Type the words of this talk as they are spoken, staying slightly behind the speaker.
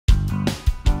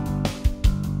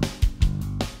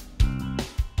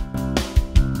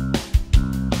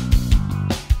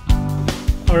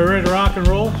Are we ready to rock and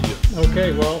roll? Yes.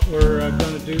 Okay, well, we're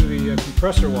going to do the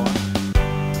compressor wash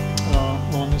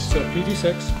on this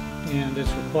PT6, and it's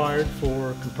required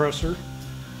for compressor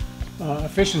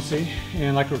efficiency.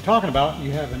 And like we were talking about,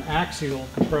 you have an axial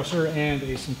compressor and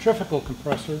a centrifugal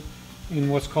compressor in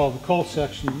what's called the cold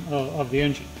section of the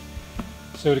engine.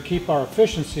 So to keep our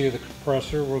efficiency of the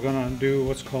compressor, we're going to do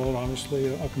what's called,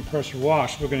 obviously, a compressor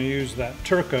wash. We're going to use that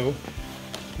turco.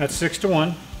 That's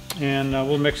 6-to-1. And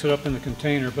we'll mix it up in the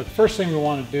container. But the first thing we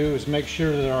want to do is make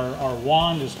sure that our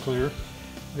wand is clear.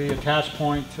 The attach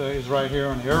point is right here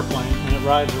on the airplane, and it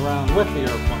rides around with the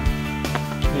airplane.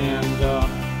 And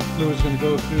fluid's going to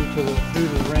go through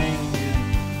the ring.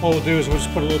 And all we'll do is we'll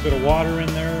just put a little bit of water in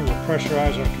there. We'll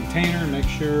pressurize our container, make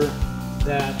sure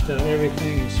that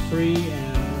everything is free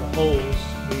and the holes,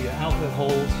 the outlet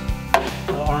holes,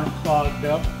 aren't clogged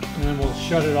up. And then we'll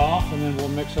shut it off, and then we'll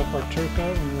mix up our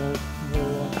turco, and we'll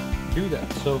do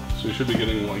that. So you should be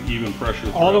getting like even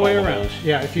pressure all the way around.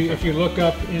 Yeah, if you look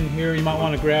up in here, you might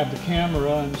want to grab the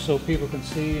camera, and so people can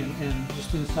see, and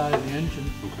just inside of the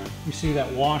engine, you see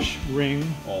that wash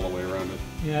ring all the way around it.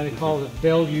 Yeah, they call it a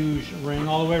deluge ring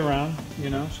all the way around, you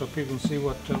know, so people can see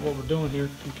what we're doing here.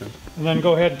 Okay. And then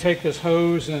go ahead and take this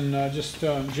hose and just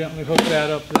gently hook that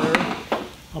up there.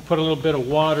 I'll put a little bit of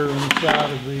water inside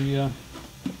of the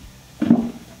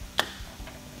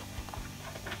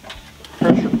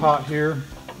pressure pot here,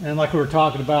 and like we were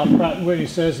talking about, what he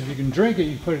says, if you can drink it,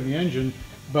 you put it in the engine,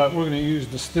 but we're going to use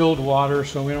distilled water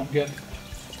so we don't get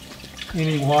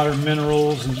any water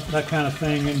minerals and that kind of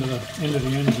thing into the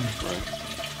engine. Right.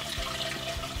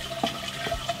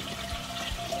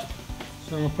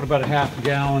 So we'll put about a half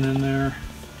gallon in there,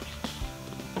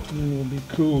 and then we'll be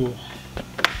cool.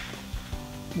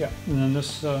 Yeah, and then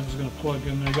this is going to plug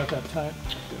in there. You got that tight?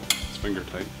 Yeah, it's finger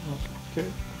tight. Okay.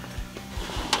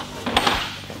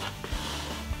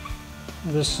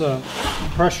 This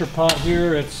pressure pot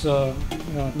here, it's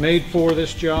made for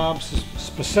this job,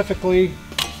 specifically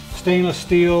stainless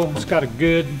steel. It's got a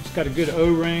good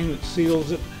O-ring that seals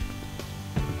it.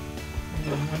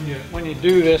 And when you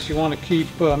do this, you want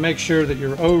to make sure that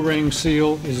your O-ring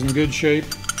seal is in good shape.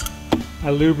 I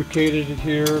lubricated it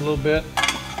here a little bit,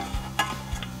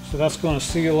 so that's going to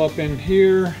seal up in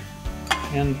here.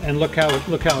 And look how it's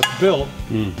built.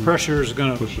 Mm-hmm. Pressure is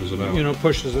going to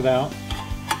pushes it out.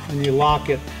 And you lock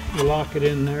it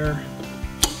in there.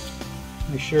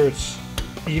 Make sure it's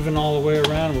even all the way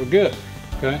around. We're good.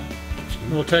 Okay.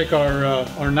 And we'll take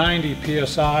our 90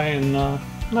 psi, and I'm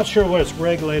not sure what it's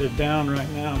regulated down right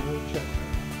now. We'll check.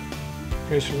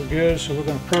 Okay, so we're good. So we're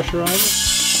going to pressurize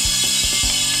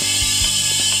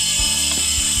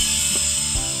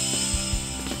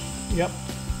it. Yep.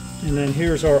 And then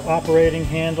here's our operating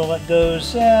handle that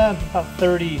goes about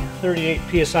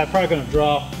 38 psi. Probably going to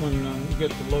drop when you get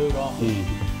the load off.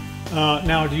 Mm-hmm.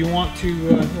 Now, do you want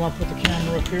to put the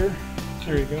camera up here?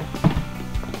 There you go.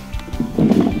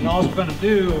 And all we're going to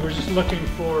do, we're just looking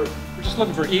for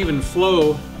even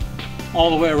flow all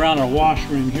the way around our wash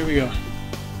ring. Here we go.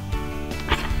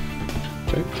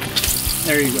 Okay.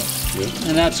 There you go. Yep.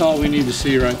 And that's all we need to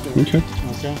see right there. Okay.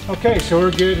 Okay. So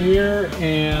we're good here,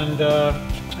 and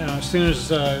as soon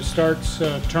as it starts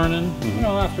turning, you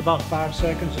know, after about 5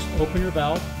 seconds, just open your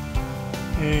valve,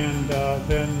 and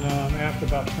then after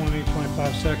about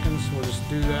 20-25 seconds, we'll just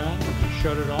do that. We'll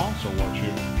shut it off. So watch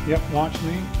you. Yep, watch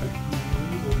me.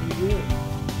 And we'll be good.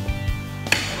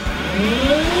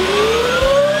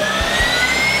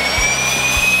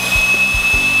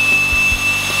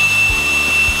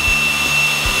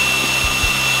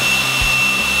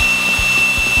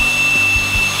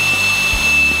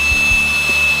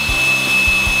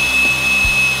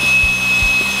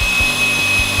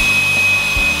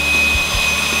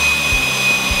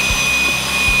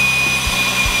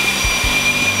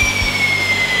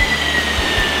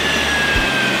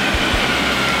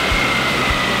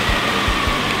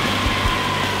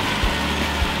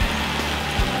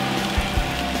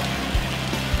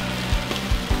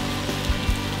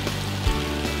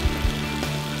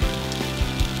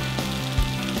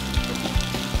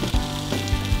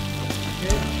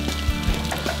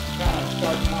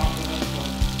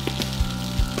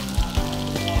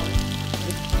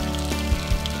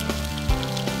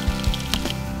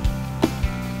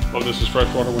 Oh, this is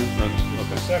freshwater wind?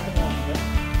 Okay. Second one, yeah.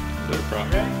 Clear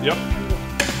prop. Yep.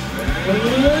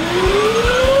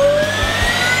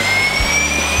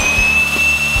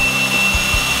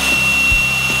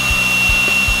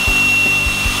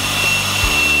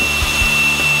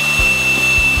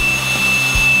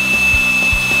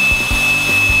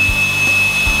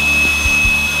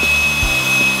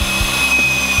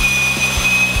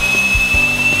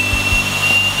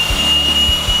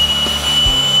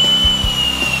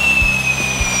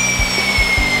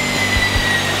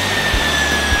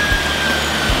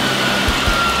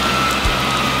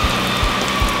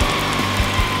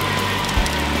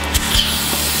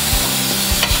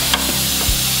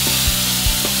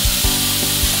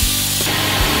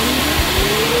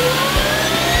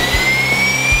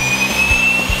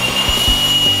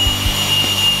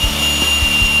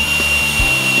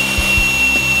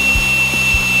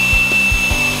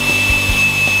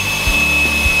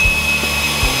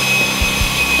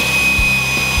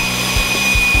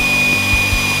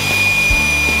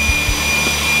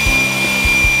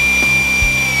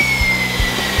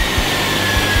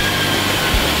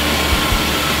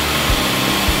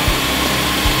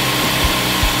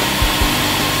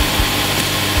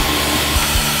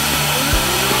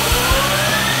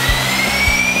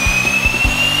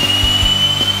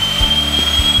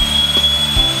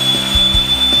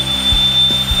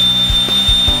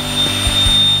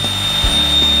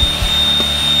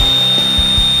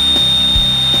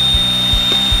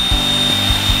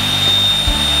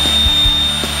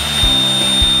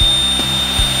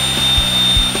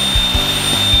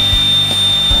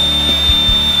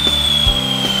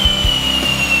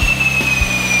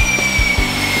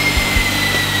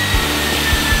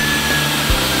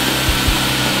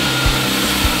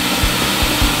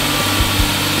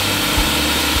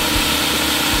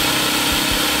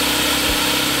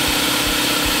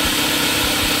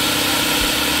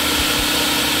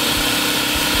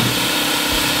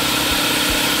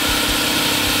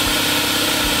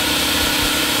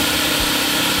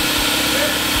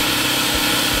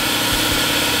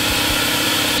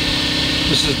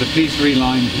 this is the P3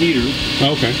 line heater.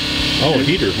 Okay. Oh, a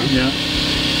heater, huh? Yeah.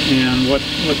 And what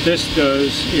this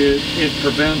does is it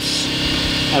prevents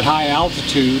at high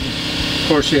altitude. Of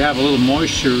course, you have a little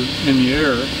moisture in the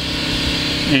air,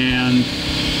 and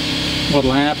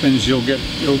what'll happen is you'll get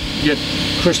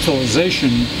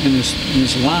crystallization in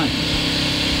this line.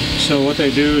 So what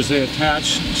they do is they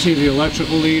attach. See the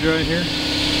electrical lead right here?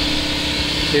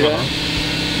 See that?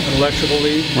 Electrical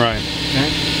lead. Right.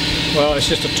 Okay. Well, it's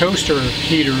just a toaster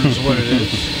heater is what it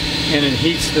is, and it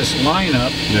heats this line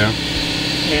up. Yeah.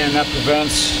 And that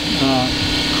prevents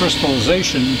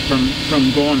crystallization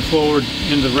from going forward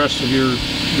in the rest of your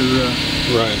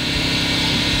Right.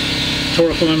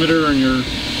 torque limiter and your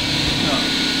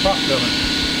prop limiter.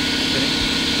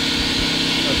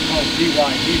 It's called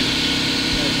DY heater.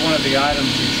 It's one of the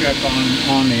items you check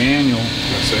on the annual.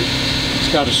 I see.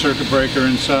 It's got a circuit breaker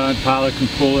inside. Pilot can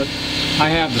pull it. I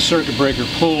have the circuit breaker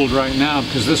pulled right now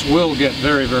because this will get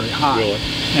very, very hot. Will it?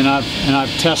 And I've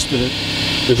tested it.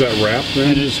 Is that wrapped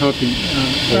then? It is hooking.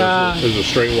 Is it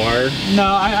straight wire? No,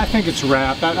 I think it's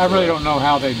wrapped. I really don't know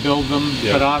how they build them,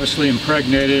 Yeah. but obviously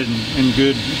impregnated and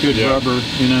good Yeah. rubber,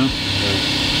 you know.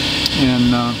 Yeah.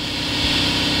 And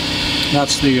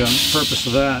that's the purpose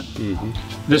of that. Mm-hmm.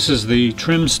 This is the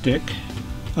trim stick.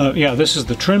 Yeah, this is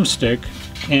the trim stick,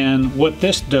 and what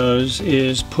this does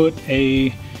is put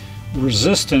a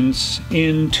resistance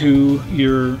into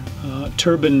your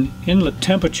turbine inlet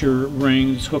temperature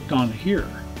ring that's hooked onto here.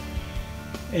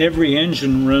 Every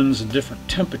engine runs a different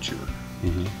temperature.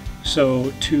 Mm-hmm.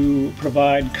 So to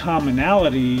provide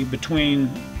commonality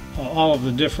between all of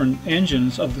the different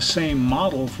engines of the same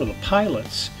model for the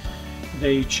pilots,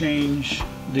 they change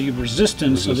the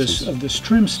resistance of this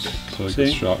trim stick. So it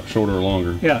gets shorter or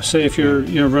longer. Yeah, say if you're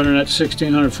running at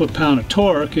 1,600 foot-pound of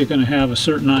torque, you're going to have a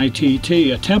certain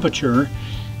ITT, a temperature,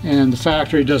 and the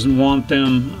factory doesn't want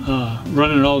them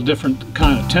running at all different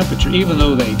kind of temperature. Even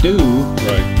though they do,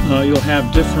 Right. You'll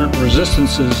have different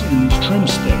resistances in these trim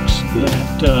sticks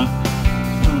that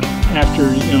after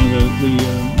you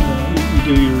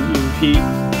do your heat,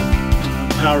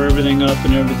 power everything up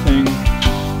and everything,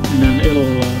 and then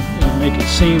it'll make it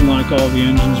seem like all the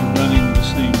engines are running at the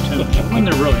same temperature when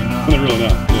they're really not. They're really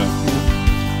not, yeah.